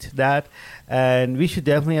predict that. And we should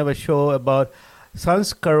definitely have a show about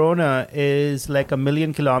sun's corona is like 1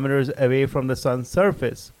 million kilometers away from the sun's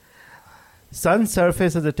surface. Sun's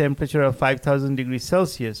surface has a temperature of 5,000 degrees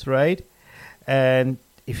Celsius, right? And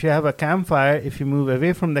if you have a campfire, if you move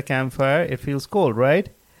away from the campfire, it feels cold, right?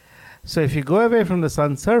 So if you go away from the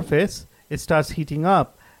sun's surface, it starts heating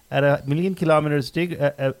up. At 1 million kilometers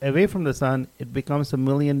away from the sun, it becomes 1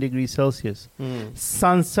 million degrees Celsius.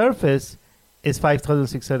 Sun's surface is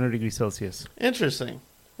 5,600 degrees Celsius. Interesting.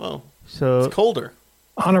 Well, so it's colder.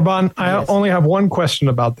 Anirban, I only have one question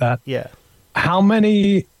about that. Yeah. How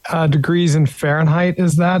many degrees in Fahrenheit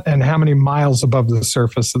is that, and how many miles above the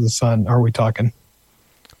surface of the sun are we talking?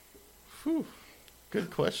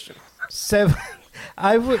 Good question. 7.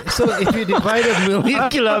 So if you divide 1 million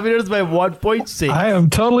kilometers by 1.6. I am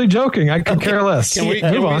totally joking. I could care less. Can we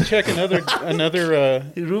check another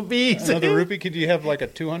rupee? Another rupee? Could you have like a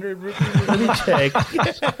 200 rupee? Let me check.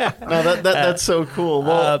 No, that's so cool.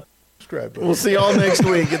 Well, we'll see y'all next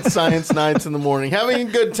week at Science Nights in the Morning. Having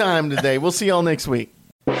a good time today. We'll see y'all next week.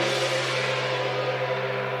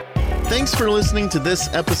 Thanks for listening to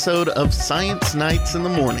this episode of Science Nights in the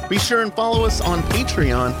Morning. Be sure and follow us on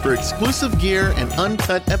Patreon for exclusive gear and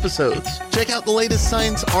uncut episodes. Check out the latest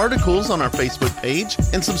science articles on our Facebook page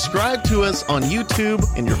and subscribe to us on YouTube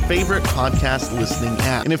and your favorite podcast listening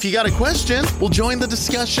app. And if you got a question, we'll join the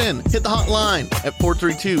discussion. Hit the hotline at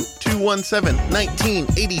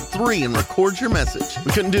 432-217-1983 and record your message.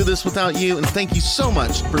 We couldn't do this without you, and thank you so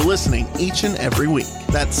much for listening each and every week.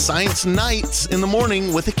 That's Science Nights in the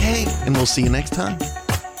Morning with a K. And we'll see you next time.